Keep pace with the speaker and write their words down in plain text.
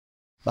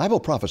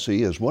Bible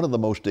prophecy is one of the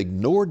most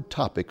ignored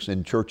topics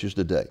in churches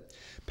today.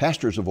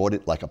 Pastors avoid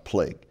it like a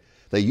plague.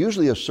 They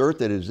usually assert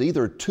that it is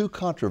either too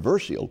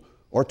controversial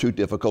or too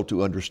difficult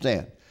to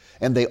understand.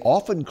 And they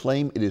often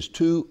claim it is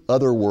too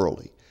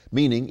otherworldly,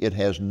 meaning it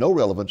has no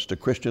relevance to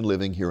Christian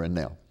living here and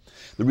now.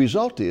 The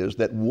result is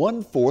that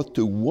 1/4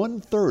 to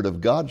 1/3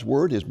 of God's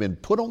Word has been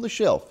put on the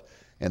shelf,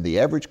 and the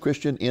average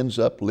Christian ends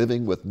up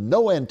living with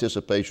no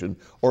anticipation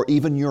or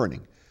even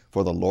yearning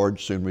for the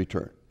Lord's soon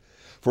return.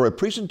 For a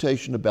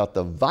presentation about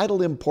the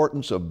vital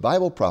importance of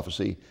Bible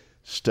prophecy,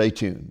 stay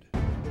tuned.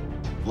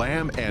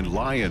 Lamb and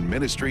Lion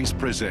Ministries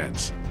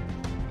presents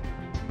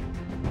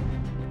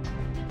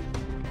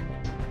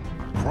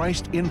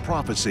Christ in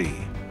Prophecy,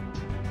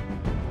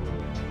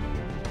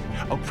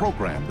 a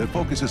program that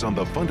focuses on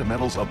the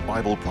fundamentals of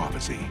Bible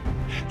prophecy,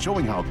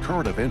 showing how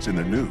current events in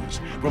the news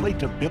relate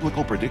to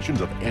biblical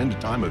predictions of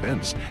end-time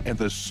events and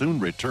the soon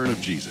return of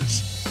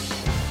Jesus.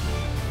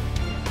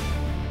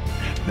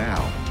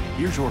 Now,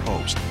 here's your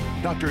host,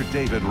 Dr.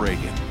 David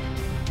Reagan.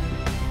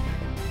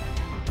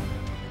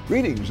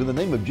 Greetings in the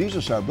name of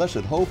Jesus, our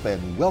blessed hope,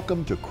 and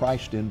welcome to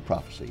Christ in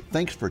Prophecy.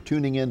 Thanks for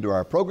tuning in to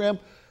our program.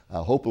 I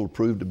hope it will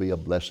prove to be a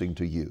blessing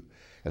to you.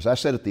 As I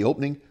said at the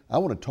opening, I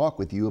want to talk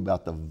with you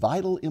about the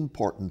vital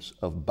importance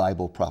of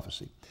Bible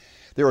prophecy.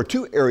 There are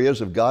two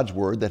areas of God's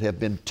Word that have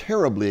been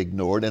terribly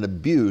ignored and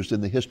abused in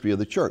the history of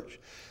the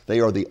church. They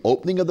are the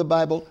opening of the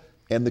Bible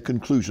and the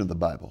conclusion of the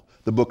Bible,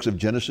 the books of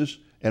Genesis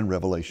and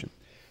Revelation.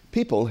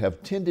 People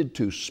have tended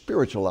to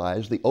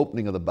spiritualize the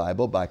opening of the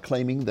Bible by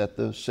claiming that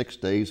the 6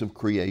 days of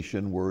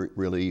creation were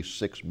really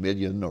 6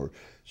 million or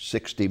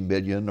 60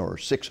 million or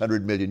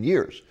 600 million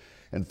years.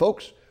 And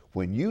folks,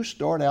 when you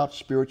start out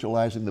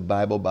spiritualizing the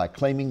Bible by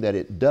claiming that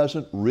it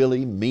doesn't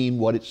really mean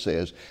what it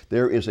says,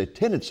 there is a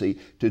tendency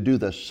to do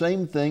the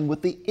same thing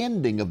with the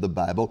ending of the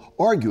Bible,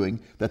 arguing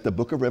that the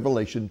book of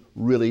Revelation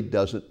really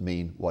doesn't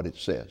mean what it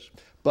says.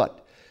 But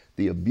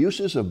the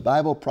abuses of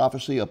Bible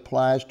prophecy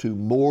applies to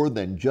more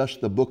than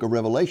just the book of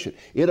Revelation.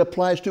 It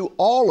applies to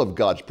all of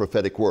God's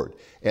prophetic word.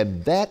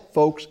 And that,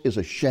 folks, is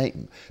a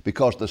shame,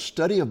 because the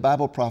study of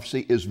Bible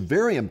prophecy is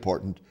very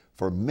important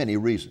for many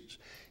reasons.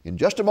 In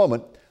just a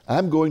moment,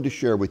 I'm going to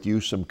share with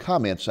you some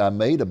comments I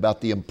made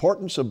about the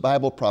importance of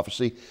Bible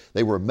prophecy.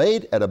 They were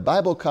made at a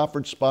Bible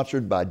conference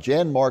sponsored by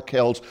Jan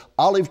Markell's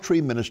Olive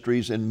Tree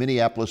Ministries in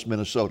Minneapolis,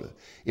 Minnesota.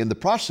 In the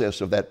process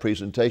of that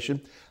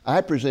presentation,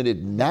 I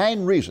presented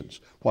 9 reasons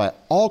why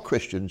all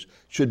Christians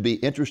should be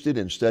interested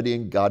in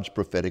studying God's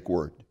prophetic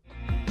word.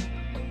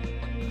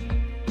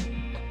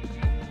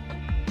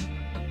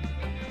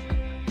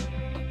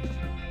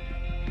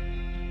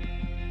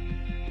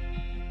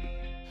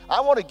 I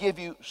want to give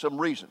you some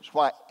reasons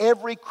why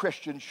every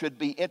Christian should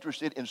be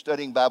interested in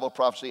studying Bible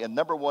prophecy. And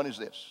number one is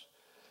this: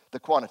 the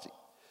quantity.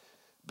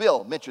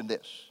 Bill mentioned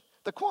this.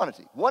 The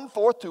quantity.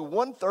 1/4 to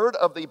 1/3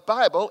 of the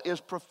Bible is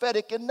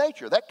prophetic in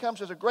nature. That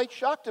comes as a great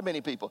shock to many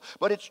people,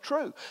 but it's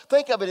true.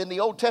 Think of it in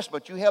the Old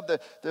Testament. You have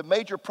the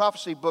major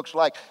prophecy books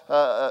like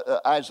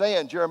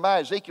Isaiah and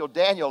Jeremiah, Ezekiel,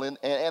 Daniel,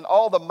 and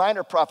all the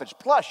minor prophets.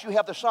 Plus, you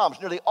have the Psalms.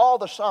 Nearly all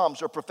the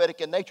Psalms are prophetic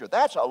in nature.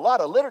 That's a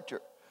lot of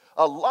literature.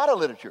 A lot of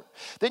literature.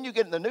 Then you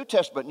get in the New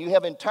Testament and you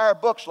have entire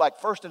books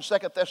like 1st and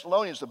 2nd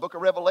Thessalonians, the book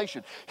of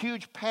Revelation,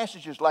 huge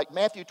passages like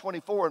Matthew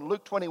 24 and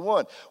Luke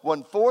 21.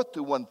 1/4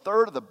 to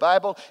 1/3 of the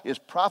Bible is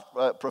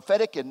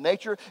prophetic in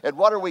nature. And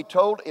what are we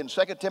told in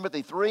 2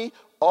 Timothy 3?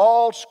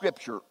 All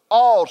Scripture,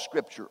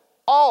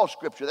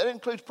 that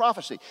includes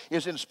prophecy,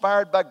 is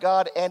inspired by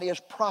God and is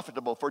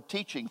profitable for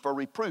teaching, for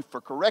reproof,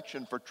 for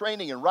correction, for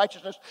training in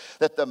righteousness,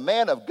 that the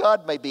man of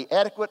God may be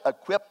adequate,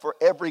 equipped for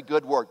every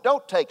good work.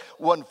 Don't take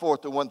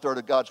 1/4 to 1/3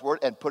 of God's Word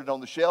and put it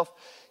on the shelf.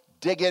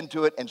 Dig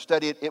into it and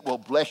study it. It will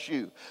bless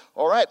you.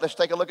 All right, let's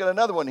take a look at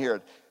another one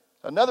here.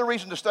 Another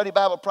reason to study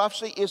Bible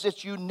prophecy is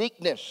its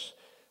uniqueness.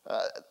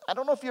 I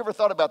don't know if you ever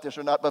thought about this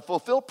or not, but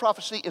fulfilled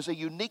prophecy is a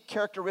unique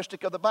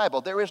characteristic of the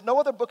Bible. There is no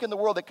other book in the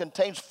world that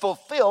contains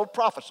fulfilled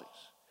prophecies.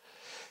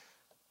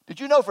 Did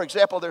you know, for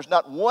example, there's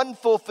not one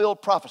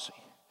fulfilled prophecy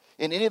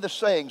in any of the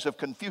sayings of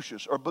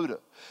Confucius or Buddha?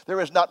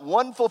 There is not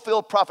one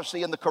fulfilled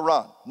prophecy in the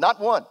Quran. Not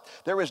one.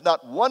 There is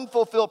not one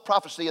fulfilled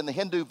prophecy in the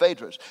Hindu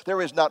Vedas.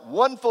 There is not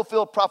one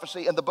fulfilled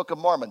prophecy in the Book of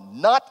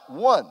Mormon. Not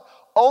one.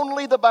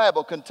 Only the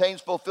Bible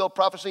contains fulfilled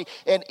prophecy,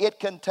 and it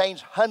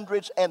contains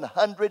hundreds and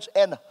hundreds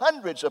and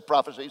hundreds of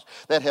prophecies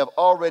that have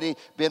already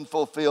been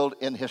fulfilled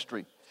in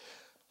history.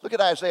 Look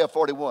at Isaiah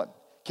 41.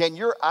 Can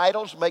your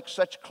idols make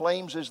such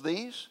claims as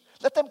these?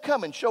 Let them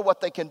come and show what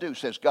they can do,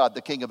 says God,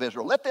 the King of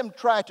Israel. Let them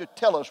try to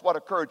tell us what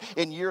occurred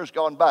in years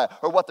gone by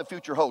or what the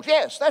future holds.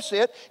 Yes, that's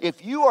it.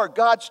 If you are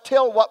God's,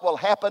 tell what will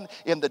happen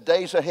in the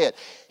days ahead.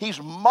 He's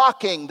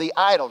mocking the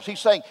idols. He's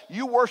saying,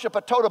 you worship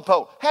a totem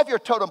pole. Have your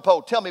totem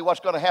pole tell me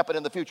what's going to happen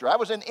in the future. I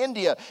was in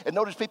India and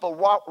noticed people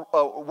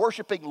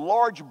worshiping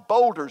large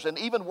boulders and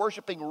even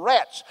worshiping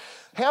rats.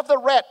 Have the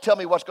rat tell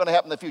me what's going to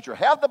happen in the future.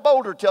 Have the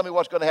boulder tell me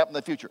what's going to happen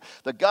in the future.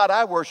 The God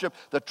I worship,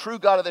 the true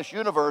God of this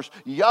universe,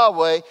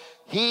 Yahweh,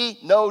 He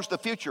knows the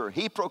future.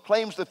 He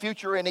proclaims the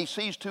future and He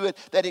sees to it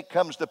that it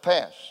comes to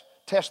pass.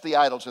 Test the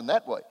idols in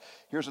that way.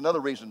 Here's another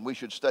reason we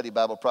should study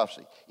Bible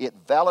prophecy. It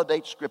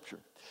validates Scripture.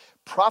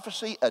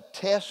 Prophecy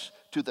attests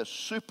to the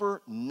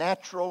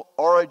supernatural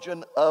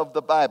origin of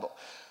the Bible.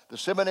 The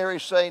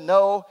seminaries say,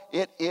 no,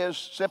 it is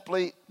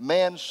simply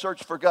man's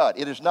search for God.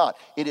 It is not.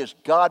 It is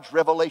God's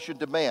revelation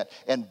to man.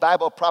 And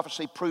Bible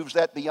prophecy proves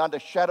that beyond a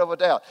shadow of a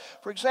doubt.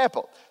 For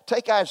example,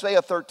 take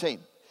Isaiah 13.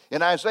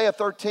 In Isaiah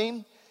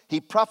 13,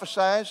 he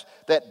prophesies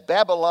that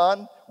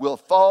Babylon will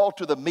fall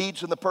to the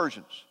Medes and the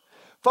Persians.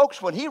 Folks,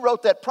 when he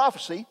wrote that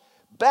prophecy,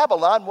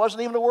 Babylon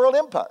wasn't even a world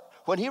empire.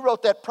 When he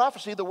wrote that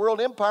prophecy, the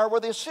world empire were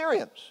the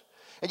Assyrians.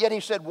 And yet he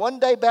said, one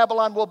day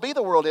Babylon will be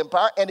the world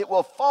empire and it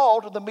will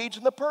fall to the Medes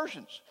and the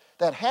Persians.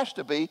 That has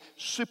to be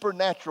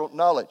supernatural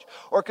knowledge.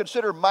 Or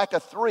consider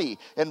Micah 3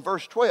 and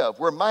verse 12,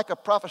 where Micah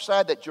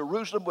prophesied that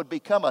Jerusalem would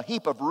become a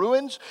heap of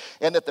ruins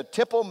and that the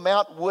Temple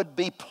Mount would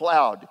be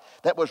plowed.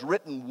 That was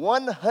written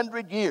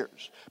 100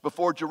 years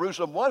before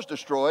Jerusalem was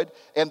destroyed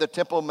and the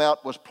Temple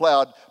Mount was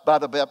plowed by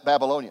the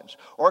Babylonians.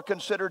 Or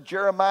consider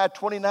Jeremiah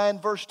 29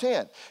 verse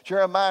 10.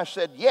 Jeremiah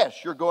said, yes,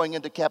 you're going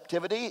into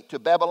captivity to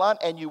Babylon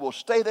and you will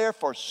stay there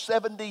for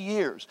 70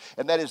 years.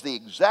 And that is the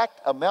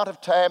exact amount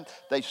of time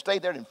they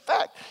stayed there. In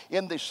fact,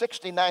 in the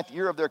 69th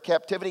year of their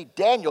captivity,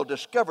 Daniel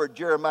discovered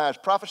Jeremiah's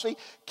prophecy,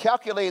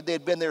 calculated they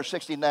had been there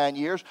 69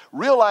 years,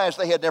 realized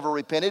they had never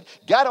repented,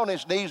 got on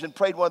his knees and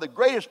prayed one of the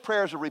greatest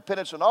prayers of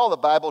repentance in all the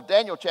Bible,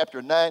 Daniel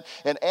chapter 9,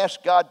 and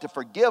asked God to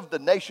forgive the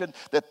nation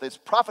that this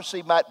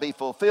prophecy might be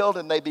fulfilled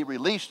and they be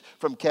released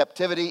from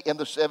captivity in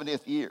the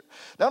 70th year.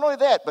 Not only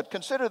that, but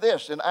consider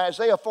this in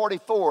Isaiah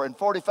 44 and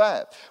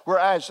 45, where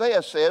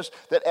Isaiah says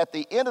that at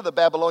the end of the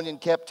Babylonian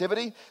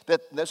captivity,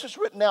 that this is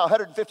written now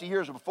 150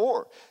 years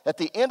before, at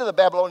the end of the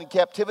Babylonian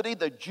captivity,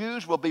 the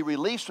Jews will be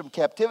released from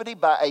captivity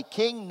by a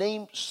king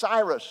named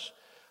Cyrus.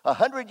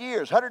 100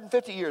 years,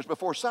 150 years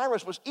before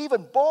Cyrus was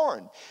even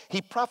born,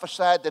 he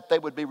prophesied that they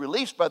would be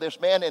released by this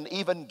man and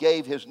even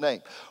gave his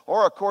name.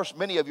 Or, of course,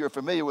 many of you are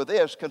familiar with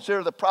this.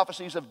 Consider the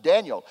prophecies of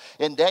Daniel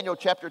in Daniel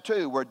chapter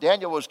 2, where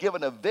Daniel was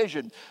given a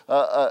vision,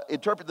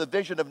 interpreted the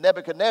vision of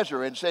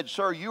Nebuchadnezzar and said,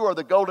 sir, you are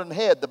the golden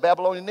head, the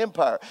Babylonian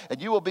Empire,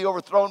 and you will be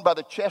overthrown by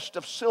the chest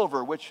of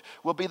silver, which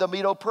will be the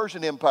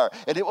Medo-Persian Empire,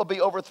 and it will be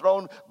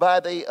overthrown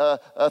by the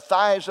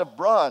thighs of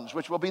bronze,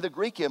 which will be the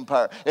Greek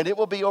Empire, and it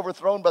will be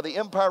overthrown by the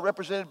empire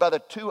represented by the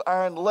two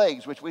iron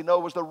legs, which we know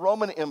was the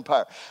Roman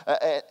Empire.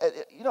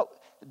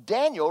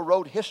 Daniel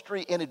wrote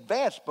history in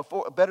advance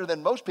better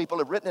than most people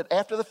have written it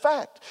after the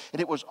fact.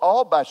 And it was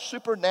all by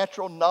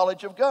supernatural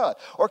knowledge of God.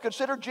 Or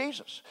consider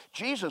Jesus.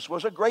 Jesus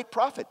was a great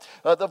prophet.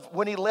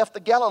 When he left the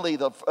Galilee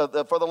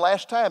for the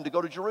last time to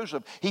go to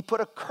Jerusalem, he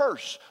put a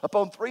curse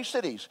upon 3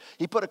 cities.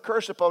 He put a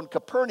curse upon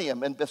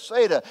Capernaum and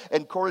Bethsaida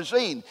and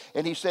Chorazin.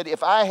 And he said,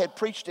 if I had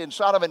preached in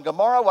Sodom and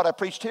Gomorrah what I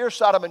preached here,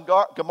 Sodom and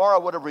Gomorrah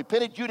would have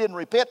repented. You didn't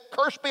repent.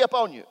 Curse be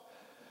upon you.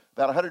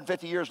 About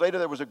 150 years later,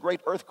 there was a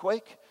great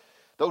earthquake.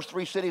 Those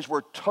 3 cities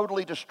were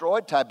totally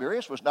destroyed.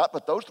 Tiberias was not,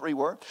 but those 3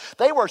 were.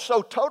 They were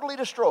so totally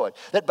destroyed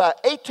that by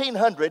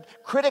 1800,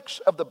 critics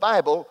of the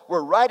Bible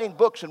were writing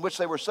books in which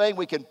they were saying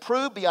we can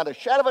prove beyond a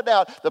shadow of a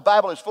doubt the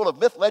Bible is full of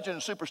myth, legend,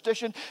 and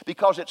superstition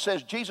because it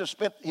says Jesus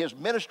spent his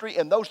ministry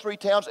in those 3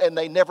 towns and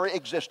they never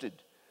existed.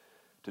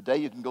 Today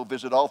you can go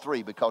visit all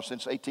 3 because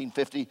since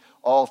 1850,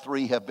 all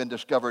 3 have been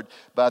discovered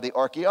by the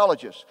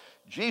archaeologists.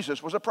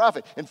 Jesus was a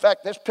prophet. In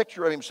fact, this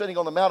picture of him sitting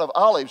on the Mount of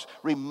Olives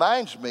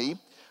reminds me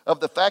of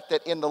the fact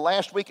that in the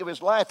last week of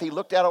his life, he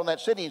looked out on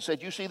that city and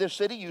said, you see this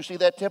city? You see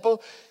that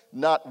temple?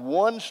 Not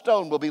one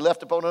stone will be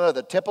left upon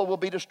another. The temple will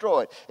be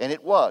destroyed. And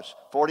it was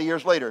 40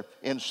 years later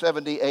in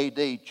 70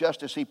 AD,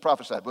 just as he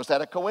prophesied. Was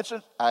that a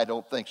coincidence? I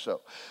don't think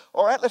so.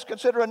 All right, let's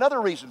consider another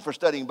reason for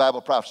studying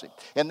Bible prophecy.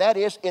 And that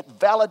is it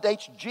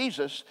validates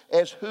Jesus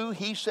as who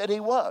he said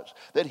he was,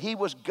 that he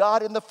was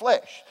God in the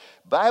flesh.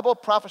 Bible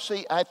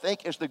prophecy, I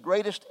think, is the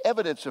greatest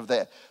evidence of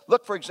that.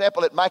 Look, for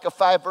example, at Micah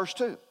 5, verse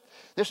 2.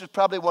 This is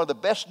probably one of the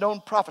best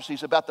known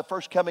prophecies about the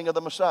first coming of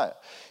the Messiah.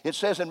 It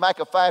says in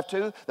Micah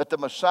 5:2 that the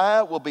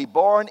Messiah will be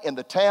born in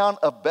the town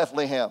of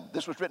Bethlehem.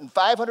 This was written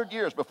 500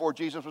 years before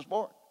Jesus was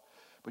born.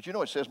 But you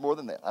know it says more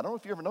than that. I don't know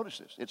if you ever noticed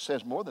this. It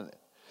says more than that.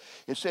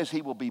 It says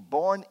he will be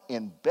born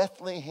in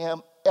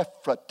Bethlehem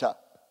Ephratah.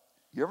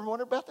 You ever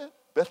wonder about that?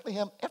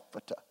 Bethlehem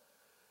Ephratah.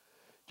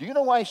 Do you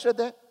know why he said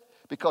that?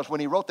 Because when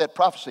he wrote that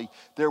prophecy,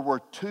 there were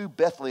 2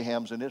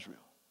 Bethlehems in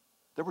Israel.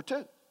 There were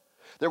 2.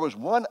 There was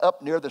one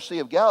up near the Sea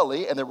of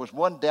Galilee, and there was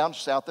one down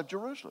south of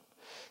Jerusalem.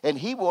 And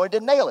he wanted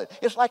to nail it.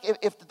 It's like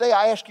if today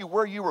I asked you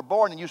where you were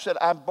born, and you said,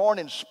 I'm born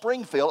in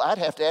Springfield, I'd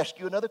have to ask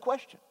you another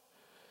question.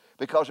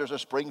 Because there's a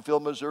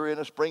Springfield, Missouri, and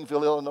a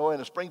Springfield, Illinois,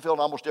 and a Springfield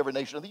in almost every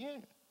nation of the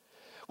Union.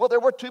 Well, there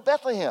were 2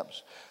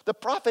 Bethlehems. The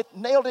prophet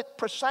nailed it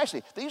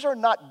precisely. These are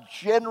not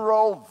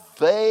general,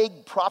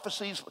 vague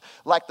prophecies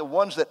like the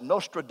ones that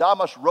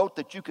Nostradamus wrote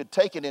that you could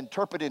take and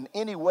interpret in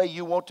any way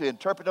you want to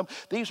interpret them.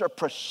 These are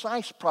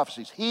precise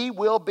prophecies. He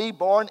will be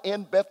born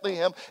in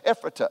Bethlehem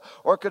Ephratah.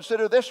 Or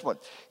consider this one.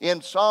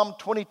 In Psalm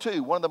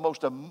 22, one of the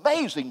most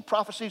amazing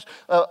prophecies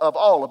of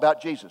all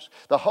about Jesus.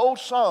 The whole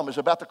psalm is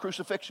about the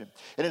crucifixion.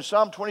 And in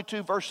Psalm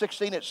 22, verse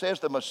 16, it says,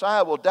 the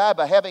Messiah will die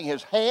by having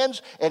his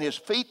hands and his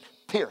feet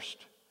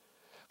pierced.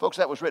 Folks,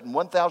 that was written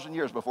 1,000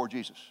 years before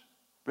Jesus.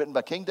 Written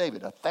by King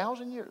David,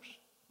 1,000 years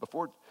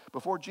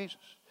before Jesus.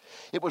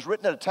 It was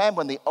written at a time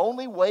when the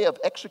only way of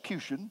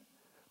execution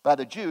by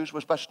the Jews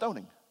was by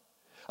stoning.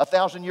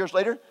 1,000 years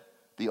later,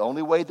 the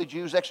only way the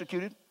Jews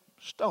executed,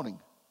 stoning.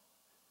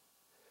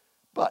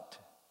 But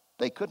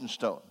they couldn't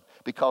stone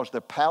because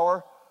the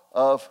power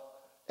of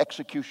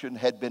execution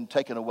had been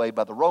taken away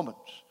by the Romans.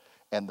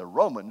 And the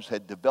Romans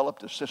had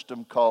developed a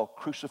system called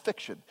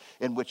crucifixion,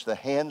 in which the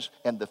hands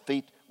and the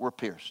feet were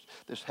pierced.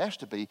 This has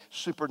to be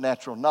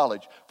supernatural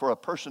knowledge for a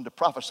person to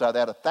prophesy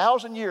that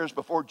 1,000 years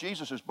before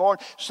Jesus is born,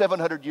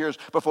 700 years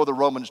before the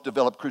Romans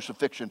developed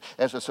crucifixion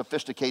as a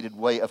sophisticated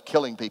way of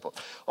killing people.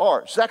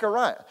 Or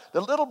Zechariah,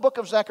 the little book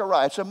of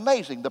Zechariah. It's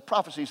amazing the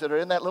prophecies that are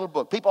in that little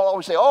book. People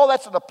always say, oh,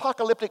 that's an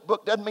apocalyptic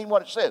book. Doesn't mean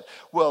what it says.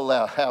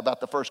 Well, how about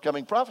the first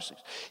coming prophecies?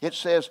 It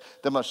says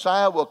the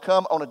Messiah will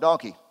come on a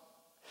donkey.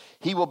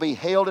 He will be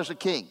hailed as a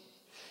king.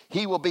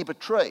 He will be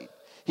betrayed.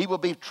 He will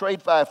be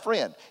betrayed by a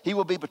friend. He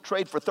will be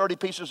betrayed for 30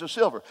 pieces of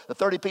silver. The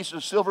 30 pieces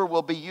of silver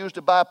will be used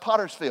to buy a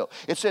potter's field.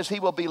 It says he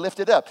will be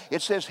lifted up.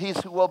 It says he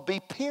will be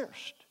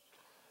pierced.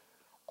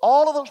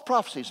 All of those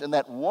prophecies in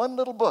that one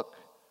little book,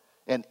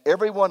 and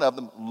every one of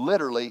them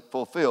literally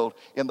fulfilled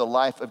in the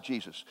life of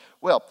Jesus.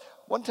 Well,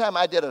 one time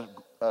I did an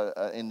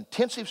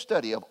intensive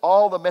study of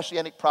all the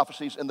messianic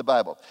prophecies in the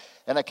Bible.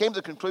 And I came to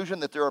the conclusion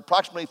that there are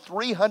approximately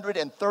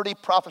 330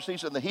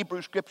 prophecies in the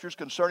Hebrew Scriptures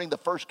concerning the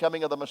first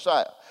coming of the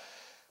Messiah.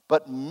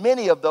 But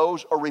many of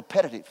those are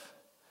repetitive.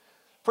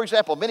 For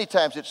example, many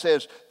times it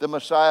says the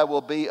Messiah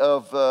will be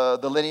of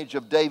the lineage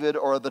of David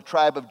or the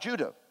tribe of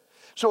Judah.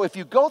 So if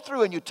you go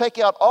through and you take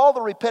out all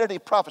the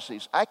repetitive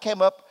prophecies, I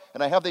came up,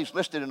 and I have these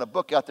listed in a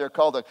book out there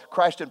called the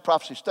Christ in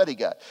Prophecy Study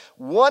Guide.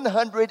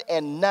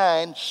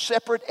 109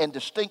 separate and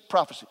distinct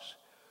prophecies.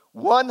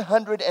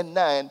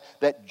 109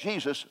 that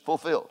Jesus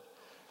fulfilled.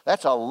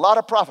 That's a lot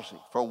of prophecy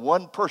for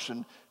one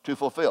person to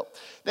fulfill.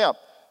 Now,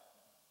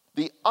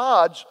 the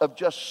odds of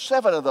just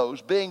 7 of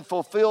those being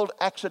fulfilled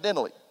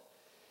accidentally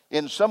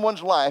in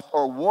someone's life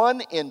are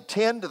 1 in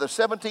 10 to the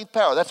 17th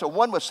power. That's a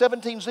 1 with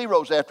 17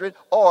 zeros after it,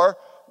 or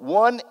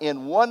 1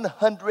 in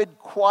 100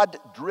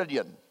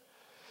 quadrillion.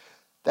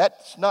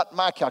 That's not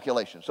my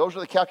calculations. Those are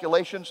the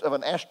calculations of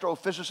an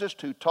astrophysicist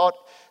who taught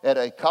at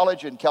a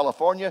college in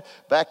California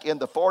back in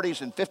the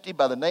 40s and 50s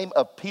by the name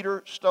of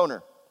Peter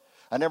Stoner.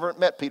 I never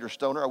met Peter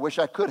Stoner. I wish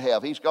I could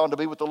have. He's gone to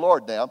be with the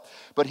Lord now.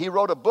 But he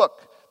wrote a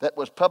book that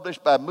was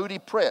published by Moody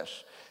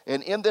Press.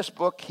 And in this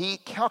book, he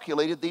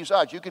calculated these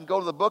odds. You can go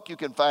to the book. You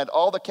can find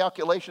all the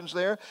calculations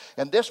there.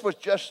 And this was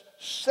just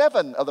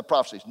 7 of the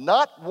prophecies,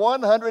 not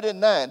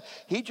 109.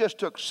 He just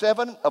took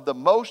 7 of the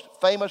most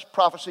famous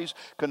prophecies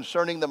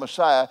concerning the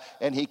Messiah,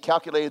 and he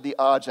calculated the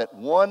odds at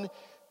 1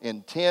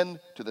 in 10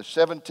 to the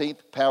 17th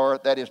power.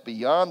 That is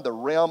beyond the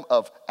realm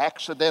of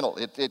accidental.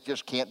 It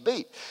just can't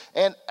be.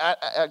 And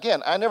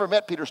I never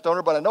met Peter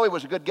Stoner, but I know he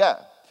was a good guy.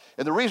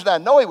 And the reason I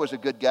know he was a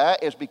good guy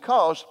is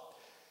because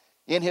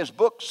in his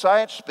book,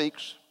 Science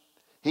Speaks,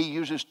 he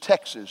uses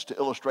Texas to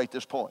illustrate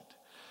this point.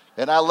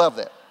 And I love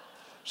that.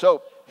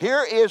 So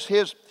here is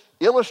his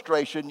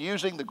illustration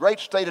using the great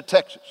state of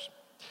Texas.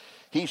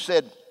 He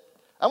said,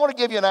 I want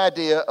to give you an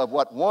idea of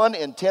what 1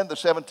 in 10 to the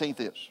 17th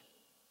is.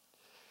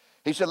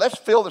 He said, let's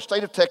fill the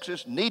state of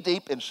Texas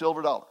knee-deep in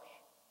silver dollars.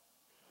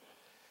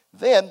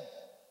 Then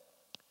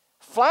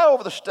fly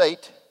over the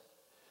state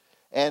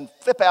and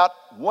flip out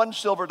 1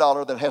 silver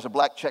dollar that has a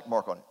black check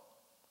mark on it.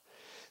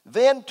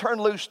 Then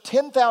turn loose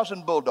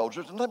 10,000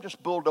 bulldozers and let them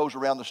just bulldoze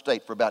around the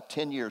state for about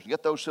 10 years and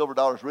get those silver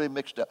dollars really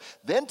mixed up.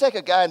 Then take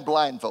a guy and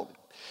blindfold him.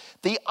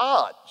 The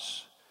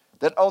odds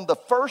that on the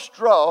first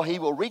draw he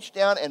will reach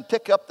down and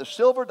pick up the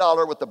silver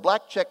dollar with the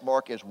black check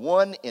mark is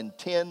 1 in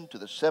 10 to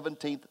the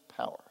 17th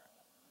power.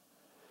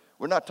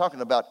 We're not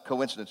talking about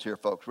coincidence here,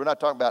 folks. We're not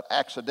talking about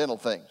accidental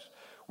things.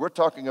 We're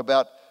talking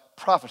about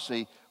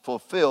prophecy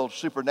fulfilled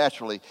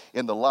supernaturally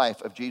in the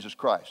life of Jesus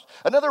Christ.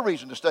 Another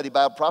reason to study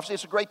Bible prophecy,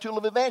 it's a great tool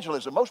of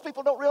evangelism. Most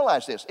people don't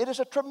realize this. It is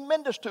a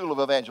tremendous tool of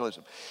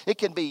evangelism. It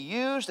can be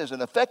used as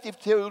an effective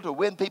tool to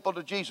win people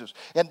to Jesus.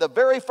 And the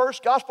very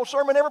first gospel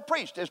sermon ever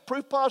preached is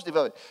proof positive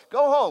of it.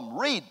 Go home,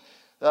 read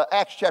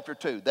Acts chapter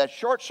 2, that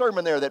short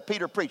sermon there that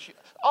Peter preached.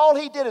 All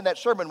he did in that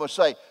sermon was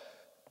say,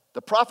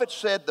 The prophet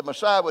said the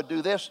Messiah would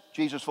do this,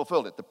 Jesus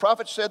fulfilled it. The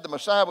prophet said the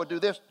Messiah would do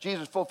this,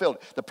 Jesus fulfilled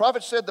it. The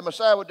prophet said the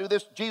Messiah would do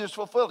this, Jesus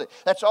fulfilled it.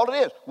 That's all it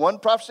is, one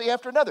prophecy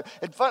after another.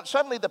 And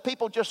suddenly the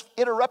people just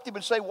interrupt him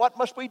and say, what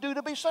must we do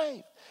to be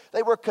saved?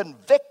 They were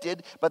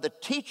convicted by the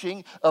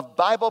teaching of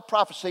Bible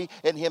prophecy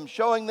and him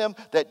showing them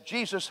that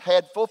Jesus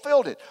had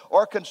fulfilled it.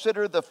 Or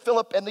consider the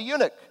Philip and the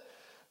eunuch.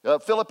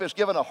 Philip is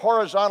given a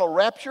horizontal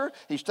rapture.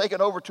 He's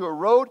taken over to a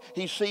road.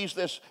 He sees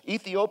this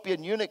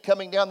Ethiopian eunuch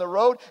coming down the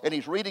road, and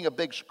he's reading a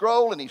big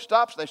scroll, and he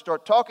stops, and they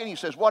start talking. He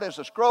says, what is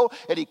the scroll?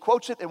 And he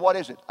quotes it, and what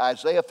is it?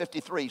 Isaiah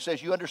 53. He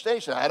says, you understand?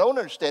 He said, I don't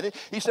understand it.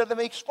 He said, let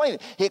me explain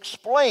it. He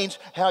explains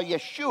how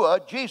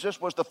Yeshua, Jesus,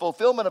 was the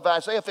fulfillment of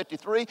Isaiah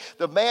 53.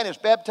 The man is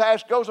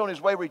baptized, goes on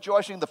his way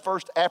rejoicing, the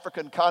first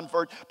African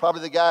convert,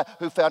 probably the guy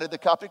who founded the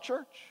Coptic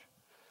Church.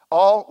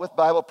 All with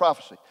Bible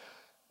prophecy.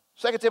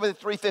 2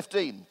 Timothy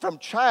 3:15, from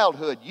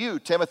childhood you,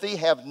 Timothy,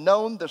 have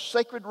known the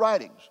sacred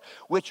writings,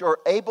 which are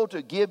able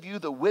to give you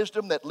the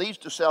wisdom that leads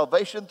to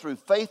salvation through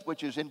faith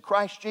which is in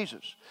Christ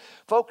Jesus.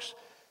 Folks,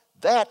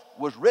 that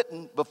was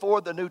written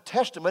before the New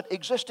Testament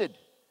existed.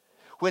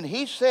 When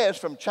he says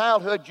from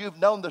childhood you've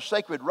known the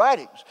sacred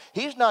writings,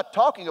 he's not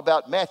talking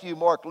about Matthew,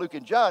 Mark, Luke,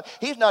 and John.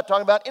 He's not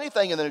talking about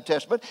anything in the New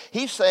Testament.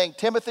 He's saying,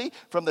 Timothy,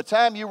 from the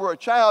time you were a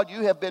child,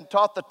 you have been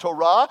taught the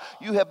Torah.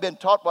 You have been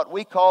taught what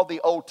we call the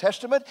Old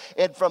Testament.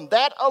 And from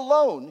that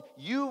alone,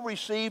 you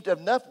received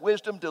enough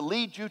wisdom to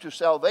lead you to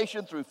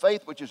salvation through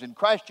faith, which is in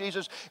Christ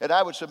Jesus. And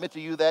I would submit to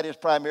you that is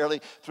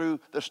primarily through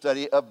the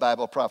study of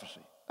Bible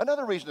prophecy.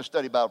 Another reason to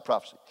study Bible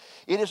prophecy.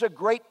 It is a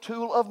great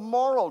tool of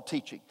moral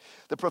teaching.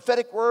 The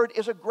prophetic word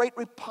is a great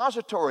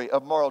repository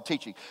of moral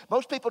teaching.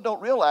 Most people don't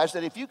realize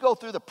that if you go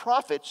through the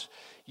prophets,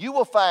 you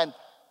will find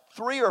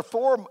 3 or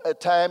 4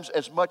 times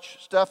as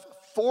much stuff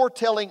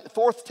foretelling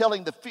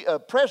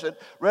the present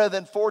rather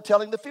than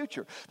foretelling the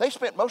future. They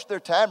spent most of their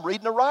time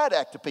reading a riot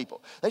act to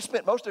people. They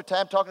spent most of their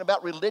time talking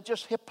about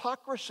religious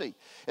hypocrisy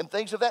and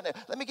things of that nature.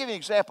 Let me give you an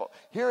example.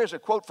 Here is a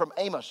quote from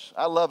Amos.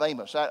 I love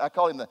Amos. I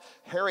call him the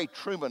Harry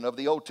Truman of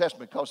the Old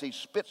Testament because he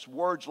spits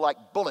words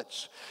like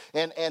bullets.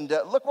 And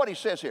look what he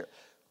says here.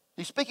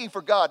 He's speaking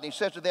for God, and he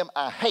says to them,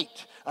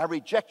 I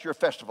reject your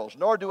festivals,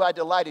 nor do I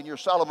delight in your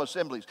solemn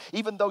assemblies.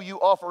 Even though you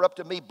offer up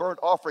to me burnt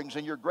offerings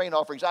and your grain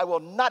offerings, I will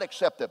not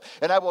accept them,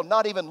 and I will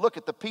not even look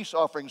at the peace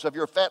offerings of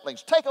your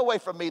fatlings. Take away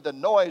from me the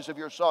noise of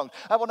your songs.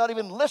 I will not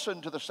even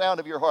listen to the sound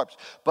of your harps,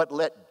 but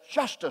let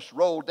justice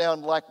roll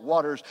down like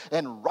waters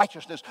and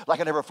righteousness like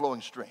an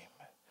ever-flowing stream.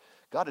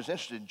 God is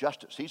interested in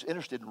justice. He's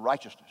interested in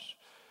righteousness.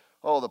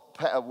 Oh,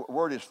 the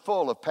word is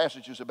full of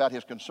passages about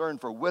his concern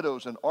for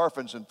widows and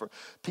orphans and for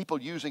people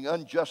using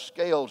unjust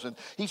scales. And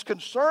he's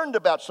concerned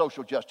about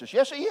social justice.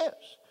 Yes, he is.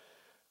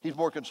 He's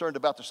more concerned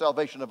about the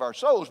salvation of our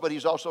souls, but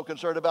he's also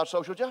concerned about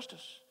social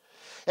justice.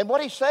 And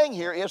what he's saying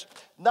here is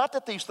not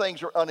that these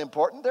things are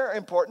unimportant. They're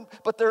important,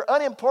 but they're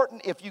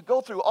unimportant if you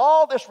go through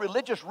all this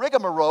religious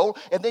rigmarole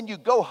and then you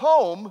go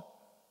home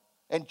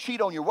and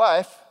cheat on your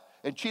wife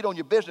and cheat on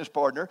your business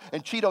partner,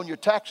 and cheat on your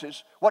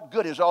taxes. What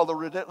good is all the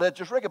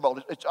religious rigmarole?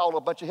 It's all a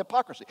bunch of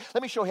hypocrisy.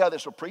 Let me show you how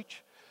this will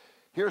preach.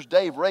 Here's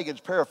Dave Reagan's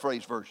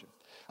paraphrase version.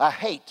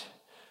 I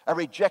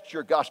reject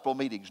your gospel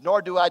meetings,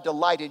 nor do I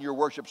delight in your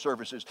worship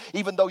services.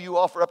 Even though you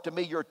offer up to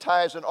me your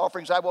tithes and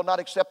offerings, I will not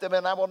accept them,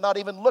 and I will not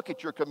even look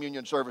at your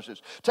communion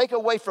services. Take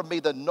away from me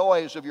the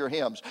noise of your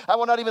hymns. I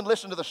will not even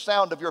listen to the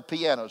sound of your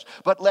pianos,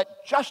 but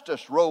let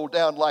justice roll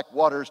down like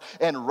waters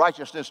and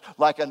righteousness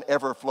like an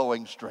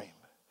ever-flowing stream.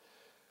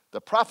 The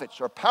prophets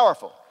are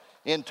powerful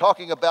in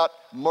talking about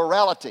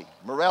morality.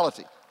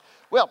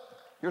 Well,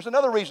 here's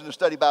another reason to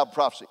study Bible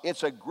prophecy.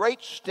 It's a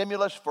great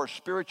stimulus for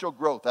spiritual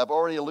growth. I've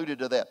already alluded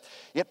to that.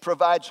 It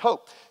provides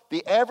hope.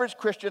 The average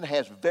Christian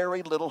has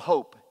very little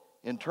hope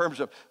in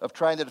terms of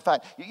trying to define.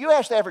 You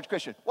ask the average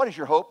Christian, what is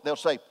your hope? They'll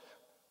say,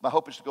 my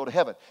hope is to go to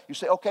heaven. You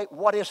say, okay,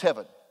 what is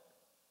heaven?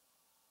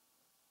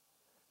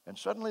 And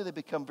suddenly they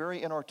become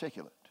very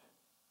inarticulate.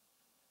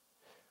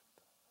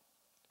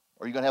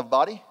 Are you going to have a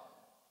body?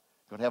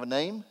 Going to have a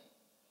name?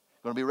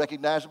 Going to be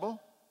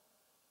recognizable?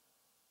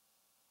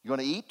 You're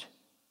going to eat?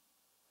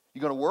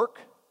 You're going to work?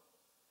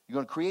 You're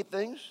going to create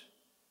things?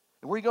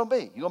 And where are you going to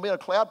be? You're going to be on a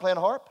cloud playing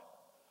a harp?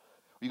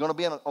 Are you going to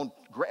be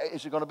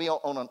is it going to be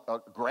on a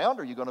ground?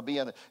 Or are you going to be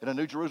in a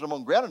New Jerusalem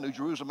on ground, a New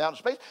Jerusalem out in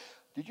space?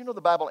 Did you know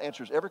the Bible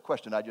answers every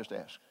question I just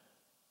asked?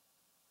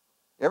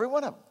 Every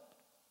one of them.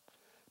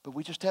 But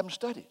we just haven't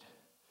studied.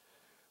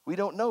 We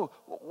don't know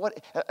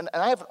what, and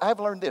I've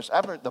learned this.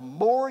 I've learned the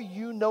more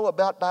you know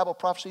about Bible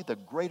prophecy, the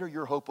greater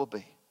your hope will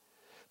be.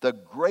 The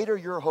greater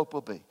your hope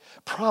will be.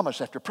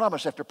 Promise after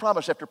promise after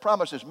promise after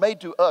promise is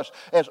made to us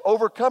as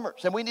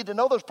overcomers. And we need to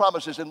know those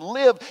promises and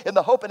live in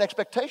the hope and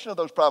expectation of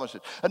those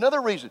promises.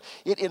 Another reason,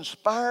 it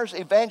inspires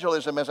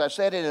evangelism, as I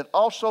said, and it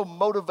also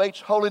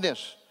motivates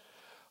holiness.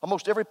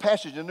 Almost every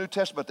passage in the New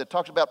Testament that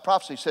talks about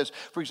prophecy says,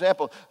 for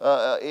example,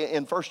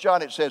 in 1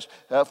 John it says,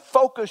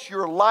 focus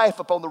your life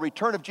upon the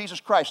return of Jesus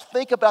Christ.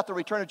 Think about the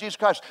return of Jesus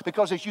Christ,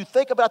 because as you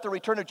think about the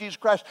return of Jesus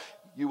Christ,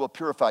 you will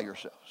purify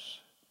yourselves.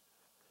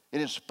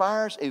 It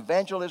inspires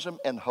evangelism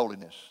and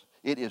holiness.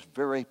 It is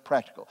very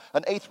practical.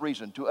 An eighth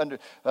reason to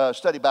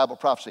study Bible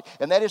prophecy,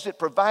 and that is it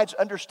provides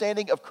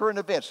understanding of current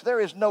events. There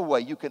is no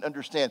way you can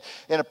understand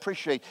and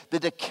appreciate the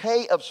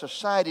decay of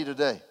society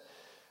today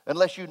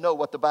unless you know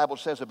what the Bible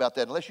says about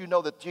that, unless you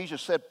know that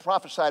Jesus said,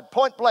 prophesied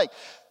point blank,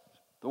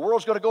 the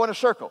world's going to go in a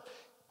circle.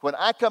 When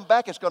I come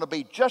back, it's going to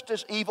be just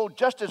as evil,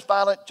 just as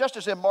violent, just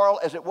as immoral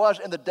as it was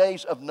in the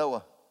days of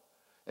Noah.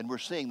 And we're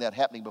seeing that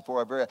happening before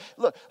our very eyes.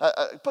 Look,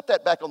 put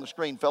that back on the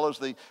screen, fellows.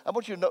 I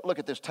want you to look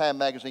at this Time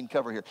magazine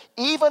cover here.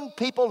 Even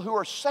people who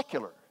are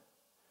secular,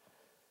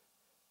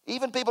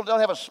 even people who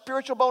don't have a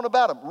spiritual bone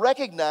about them,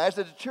 recognize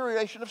the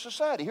deterioration of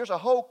society. Here's a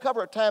whole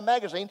cover of Time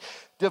magazine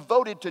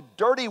devoted to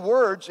dirty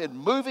words in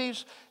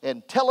movies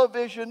and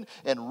television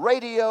and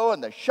radio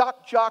and the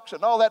shock jocks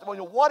and all that.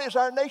 What is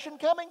our nation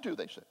coming to,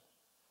 they say.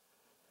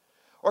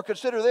 Or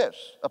consider this,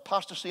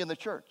 apostasy in the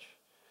church.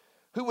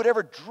 Who would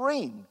ever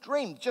dream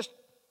just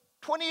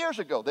 20 years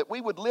ago that we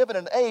would live in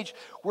an age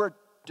where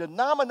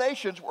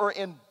denominations were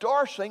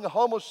endorsing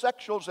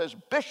homosexuals as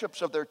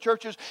bishops of their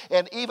churches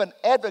and even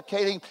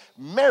advocating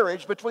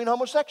marriage between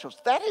homosexuals.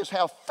 That is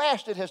how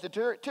fast it has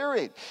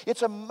deteriorated.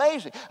 It's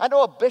amazing. I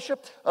know a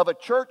bishop of a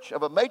church,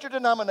 of a major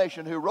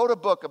denomination, who wrote a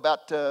book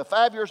about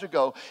 5 years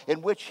ago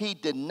in which he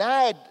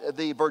denied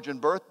the virgin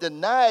birth,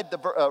 denied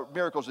the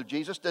miracles of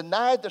Jesus,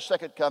 denied the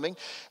second coming,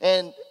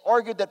 and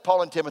argued that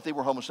Paul and Timothy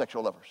were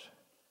homosexual lovers.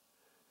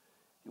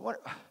 You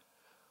wonder,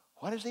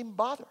 why does he even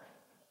bother?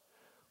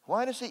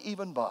 Why does he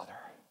even bother?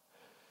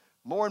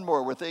 More and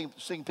more we're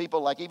seeing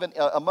people like even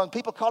among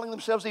people calling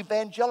themselves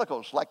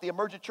evangelicals, like the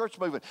emergent church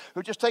movement, who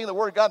are just taking the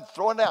word of God and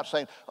throwing it out,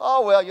 saying,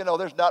 oh, well,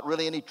 there's not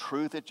really any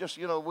truth. It's just,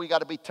 we got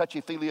to be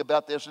touchy-feely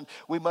about this, and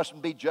we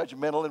mustn't be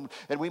judgmental,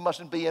 and we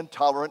mustn't be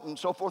intolerant, and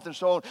so forth and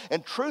so on.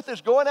 And truth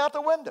is going out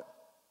the window.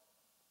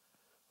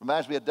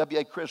 Reminds me of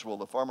W.A. Criswell,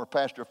 the former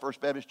pastor of First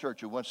Baptist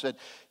Church, who once said,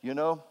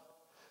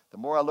 the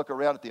more I look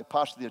around at the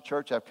apostasy of the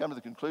church, I've come to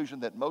the conclusion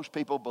that most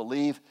people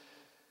believe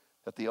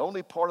that the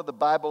only part of the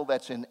Bible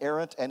that's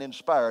inerrant and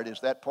inspired is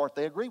that part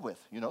they agree with.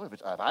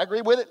 If I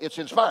agree with it, it's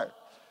inspired.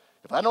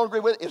 If I don't agree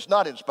with it, it's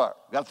not inspired.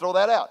 You've got to throw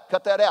that out,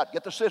 cut that out,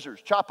 get the scissors,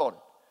 chop on it.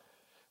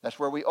 That's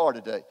where we are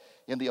today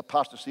in the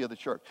apostasy of the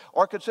church.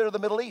 Or consider the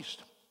Middle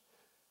East.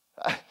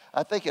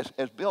 I think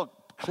as Bill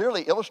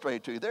clearly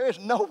illustrated to you, there is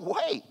no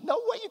way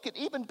you can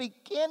even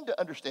begin to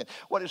understand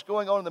what is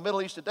going on in the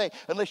Middle East today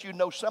unless you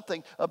know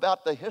something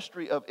about the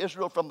history of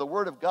Israel from the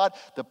Word of God,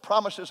 the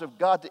promises of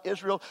God to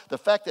Israel, the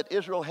fact that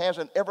Israel has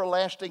an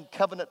everlasting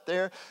covenant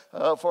there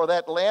for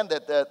that land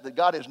that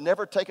God has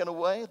never taken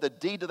away. The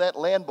deed to that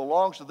land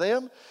belongs to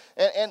them.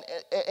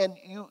 And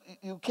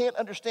you can't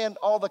understand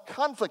all the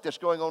conflict that's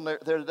going on there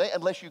today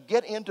unless you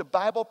get into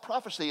Bible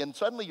prophecy, and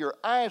suddenly your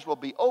eyes will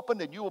be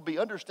opened and you will be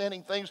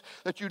understanding things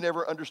that you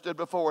never understood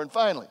before. And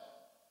finally,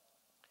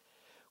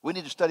 we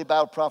need to study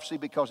Bible prophecy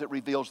because it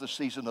reveals the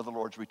season of the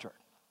Lord's return.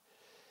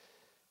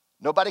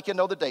 Nobody can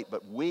know the date,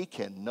 but we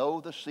can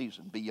know the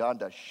season.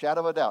 Beyond a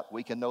shadow of a doubt,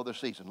 we can know the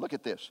season. Look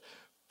at this.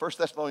 1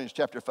 Thessalonians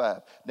chapter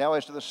 5. Now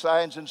as to the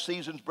signs and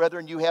seasons,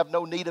 brethren, you have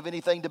no need of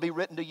anything to be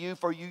written to you,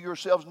 for you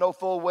yourselves know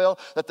full well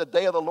that the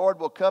day of the Lord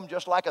will come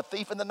just like a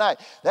thief in the night.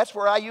 That's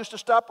where I used to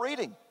stop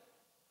reading.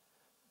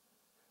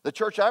 The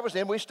church I was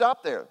in, we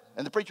stopped there.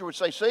 And the preacher would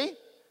say, see?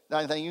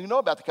 Not anything you know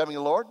about the coming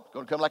of the Lord.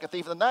 Going to come like a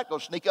thief in the night, going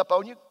to sneak up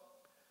on you.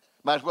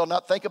 Might as well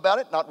not think about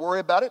it, not worry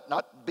about it,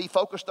 not be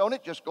focused on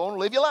it. Just go and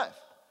live your life.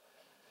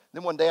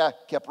 Then one day I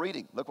kept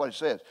reading. Look what it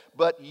says.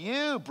 But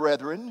you,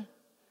 brethren,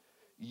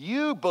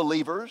 you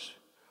believers,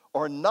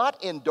 are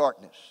not in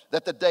darkness,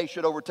 that the day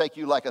should overtake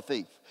you like a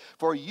thief.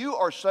 For you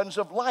are sons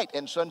of light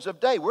and sons of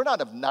day. We're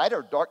not of night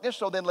or darkness,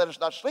 so then let us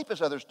not sleep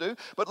as others do,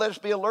 but let us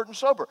be alert and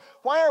sober.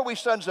 Why are we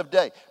sons of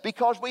day?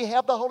 Because we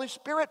have the Holy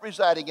Spirit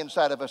residing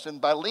inside of us,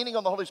 and by leaning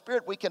on the Holy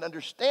Spirit, we can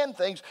understand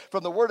things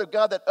from the Word of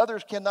God that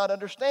others cannot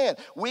understand.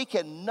 We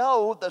can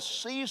know the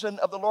season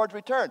of the Lord's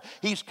return.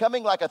 He's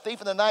coming like a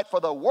thief in the night for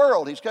the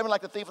world. He's coming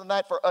like a thief in the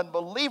night for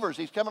unbelievers.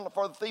 He's coming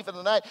for the thief in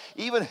the night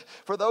even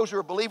for those who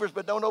are believers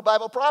but don't know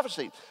Bible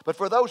prophecy. But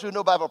for those who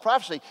know Bible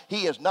prophecy,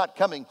 He is not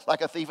coming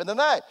like a thief in the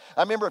night.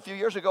 I remember a few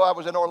years ago I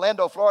was in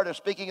Orlando, Florida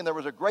speaking, and there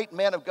was a great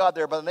man of God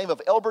there by the name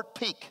of Elbert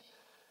Peak.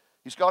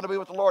 He's gone to be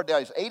with the Lord now.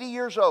 He's 80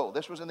 years old.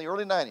 This was in the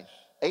early 90s.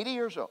 80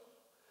 years old.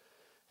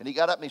 And he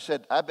got up and he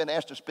said, I've been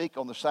asked to speak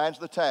on the signs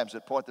of the times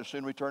that point to the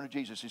soon return of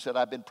Jesus. He said,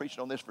 I've been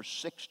preaching on this for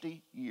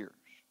 60 years.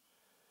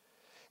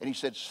 And he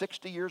said,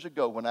 60 years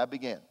ago when I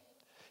began,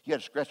 you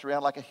had to scratch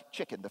around like a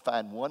chicken to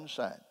find one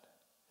sign.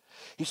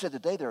 He said,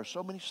 today there are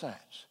so many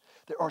signs.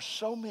 There are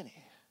so many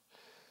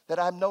that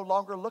I'm no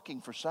longer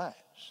looking for signs.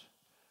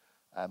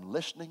 I'm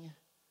listening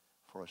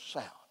for a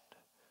sound,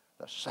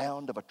 the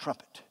sound of a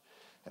trumpet.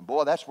 And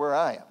boy, that's where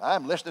I am.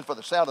 I'm listening for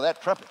the sound of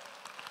that trumpet.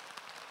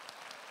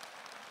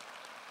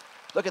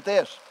 Look at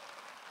this.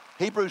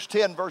 Hebrews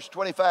 10, verse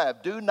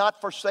 25. Do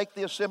not forsake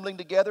the assembling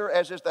together,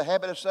 as is the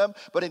habit of some,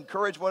 but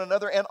encourage one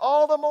another, and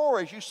all the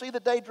more as you see the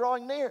day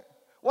drawing near.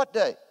 What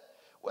day?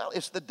 Well,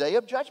 it's the day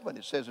of judgment,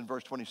 it says in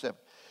verse 27.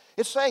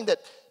 It's saying that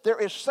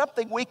there is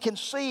something we can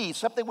see,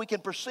 something we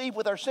can perceive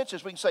with our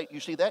senses. We can say,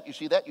 you see that, you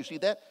see that, you see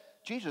that.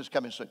 Jesus is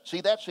coming soon.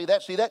 See that, see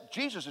that, see that?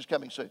 Jesus is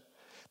coming soon.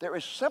 There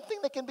is something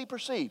that can be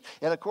perceived.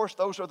 And of course,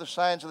 those are the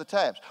signs of the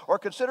times. Or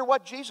consider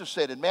what Jesus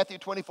said in Matthew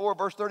 24,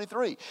 verse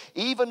 33.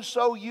 Even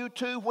so you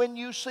too, when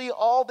you see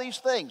all these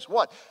things,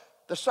 what?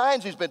 The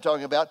signs he's been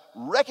talking about,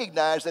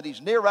 recognize that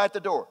he's near right at the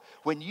door.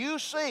 When you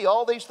see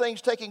all these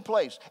things taking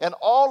place and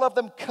all of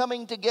them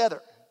coming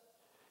together,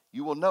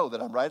 you will know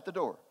that I'm right at the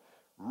door,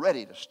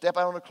 ready to step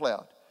out on a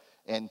cloud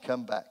and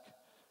come back.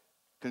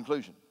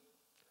 Conclusion.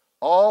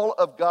 All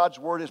of God's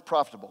word is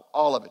profitable,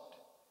 all of it.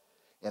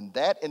 And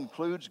that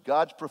includes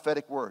God's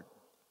prophetic word.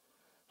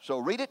 So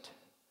read it,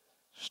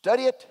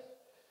 study it,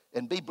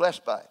 and be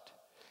blessed by it.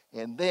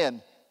 And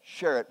then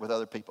share it with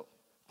other people.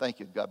 Thank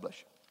you. God bless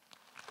you.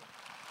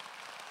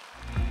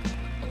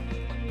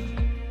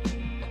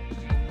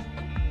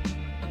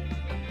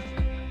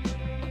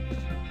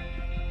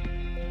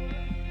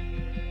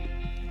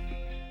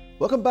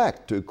 Welcome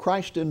back to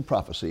Christ in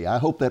Prophecy. I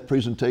hope that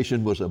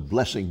presentation was a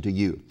blessing to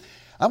you.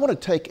 I want to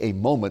take a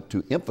moment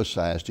to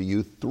emphasize to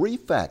you 3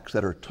 facts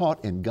that are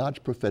taught in God's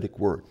prophetic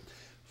word.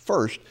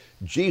 First,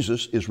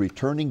 Jesus is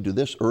returning to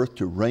this earth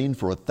to reign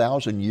for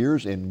 1,000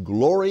 years in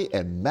glory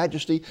and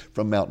majesty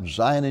from Mount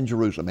Zion in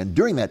Jerusalem. And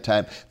during that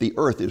time, the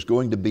earth is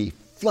going to be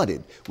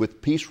flooded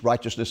with peace,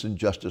 righteousness, and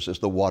justice as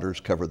the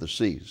waters cover the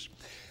seas.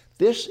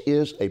 This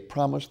is a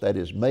promise that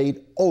is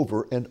made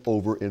over and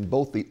over in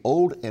both the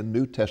Old and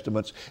New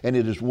Testaments, and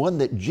it is one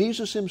that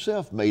Jesus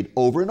himself made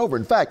over and over.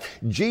 In fact,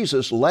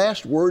 Jesus'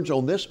 last words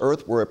on this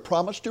earth were a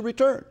promise to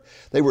return.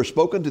 They were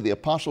spoken to the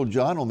Apostle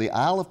John on the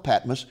Isle of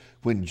Patmos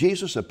when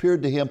Jesus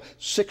appeared to him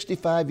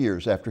 65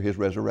 years after his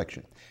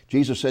resurrection.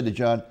 Jesus said to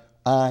John,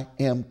 I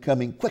am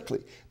coming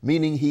quickly,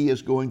 meaning he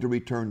is going to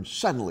return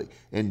suddenly.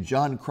 And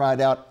John cried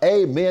out,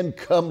 Amen,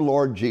 come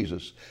Lord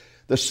Jesus.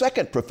 The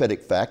second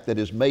prophetic fact that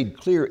is made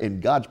clear in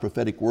God's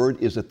prophetic word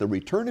is that the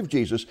return of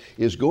Jesus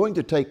is going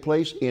to take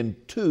place in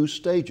 2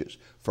 stages.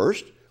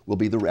 First will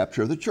be the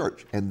rapture of the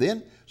church, and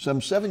then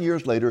some 7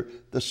 years later,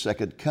 the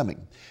second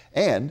coming.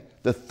 And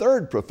the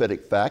third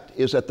prophetic fact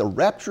is that the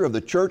rapture of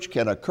the church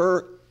can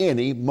occur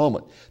any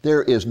moment.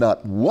 There is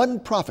not one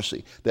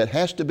prophecy that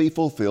has to be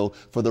fulfilled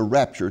for the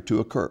rapture to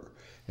occur.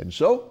 And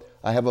so,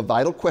 I have a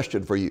vital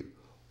question for you.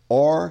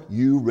 Are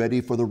you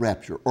ready for the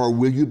rapture, or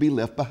will you be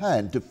left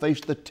behind to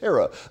face the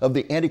terror of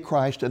the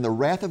Antichrist and the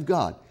wrath of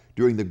God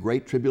during the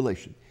Great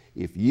Tribulation?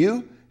 If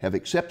you have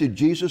accepted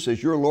Jesus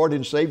as your Lord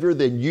and Savior,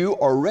 then you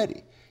are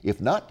ready. If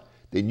not,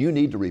 then you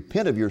need to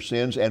repent of your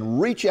sins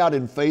and reach out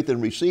in faith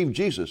and receive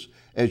Jesus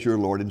as your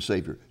Lord and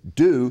Savior.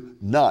 Do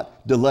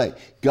not delay.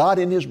 God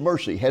in His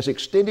mercy has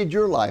extended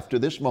your life to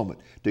this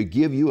moment to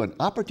give you an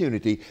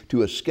opportunity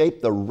to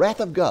escape the wrath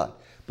of God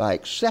by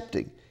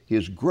accepting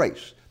His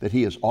grace that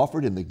He has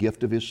offered in the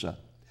gift of His Son.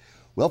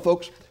 Well,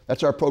 folks,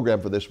 that's our program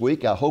for this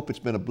week. I hope it's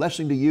been a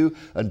blessing to you.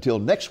 Until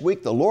next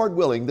week, the Lord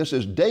willing, this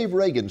is Dave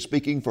Reagan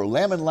speaking for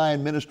Lamb and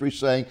Lion Ministries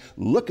saying,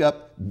 look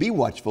up, be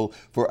watchful,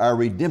 for our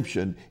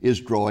redemption is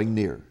drawing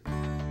near.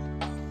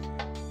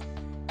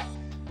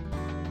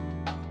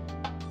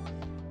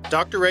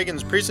 Dr.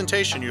 Reagan's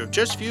presentation you have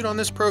just viewed on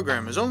this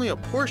program is only a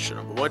portion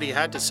of what he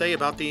had to say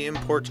about the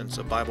importance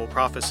of Bible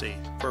prophecy.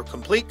 For a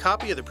complete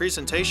copy of the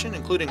presentation,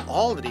 including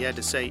all that he had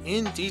to say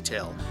in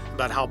detail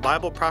about how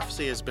Bible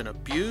prophecy has been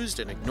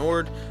abused and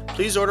ignored,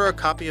 please order a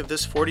copy of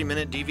this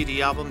 40-minute DVD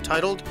album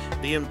titled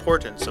The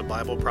Importance of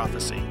Bible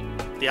Prophecy.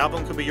 The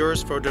album could be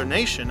yours for a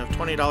donation of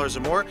 $20 or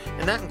more,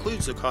 and that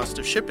includes the cost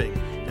of shipping.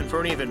 And for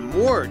an even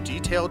more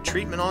detailed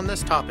treatment on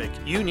this topic,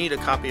 you need a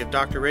copy of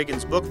Dr.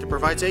 Reagan's book that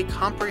provides a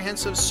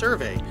comprehensive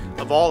survey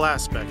of all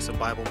aspects of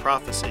Bible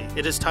prophecy.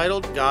 It is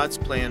titled God's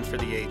Plan for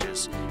the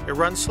Ages. It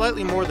runs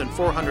slightly more than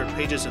 400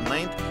 pages in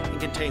length and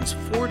contains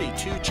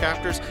 42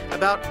 chapters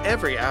about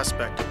every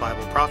aspect of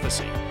Bible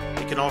prophecy.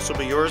 It can also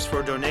be yours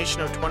for a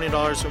donation of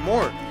 $20 or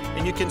more,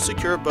 and you can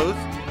secure both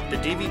the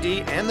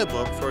DVD and the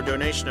book for a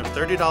donation of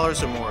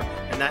 $30 or more,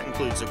 and that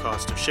includes the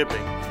cost of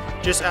shipping.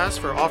 Just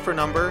ask for offer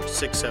number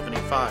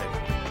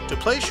 675. To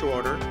place your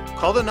order,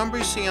 call the number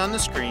you see on the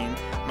screen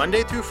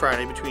Monday through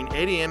Friday between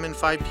 8 a.m. and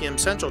 5 p.m.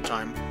 Central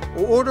Time,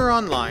 or order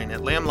online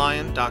at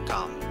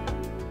lamblion.com.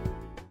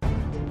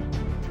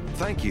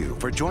 Thank you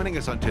for joining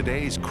us on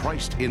today's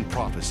Christ in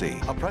Prophecy,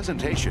 a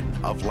presentation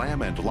of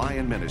Lamb and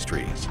Lion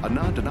Ministries, a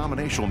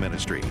non-denominational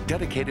ministry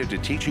dedicated to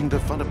teaching the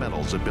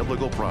fundamentals of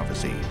biblical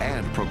prophecy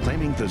and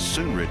proclaiming the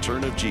soon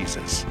return of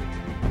Jesus.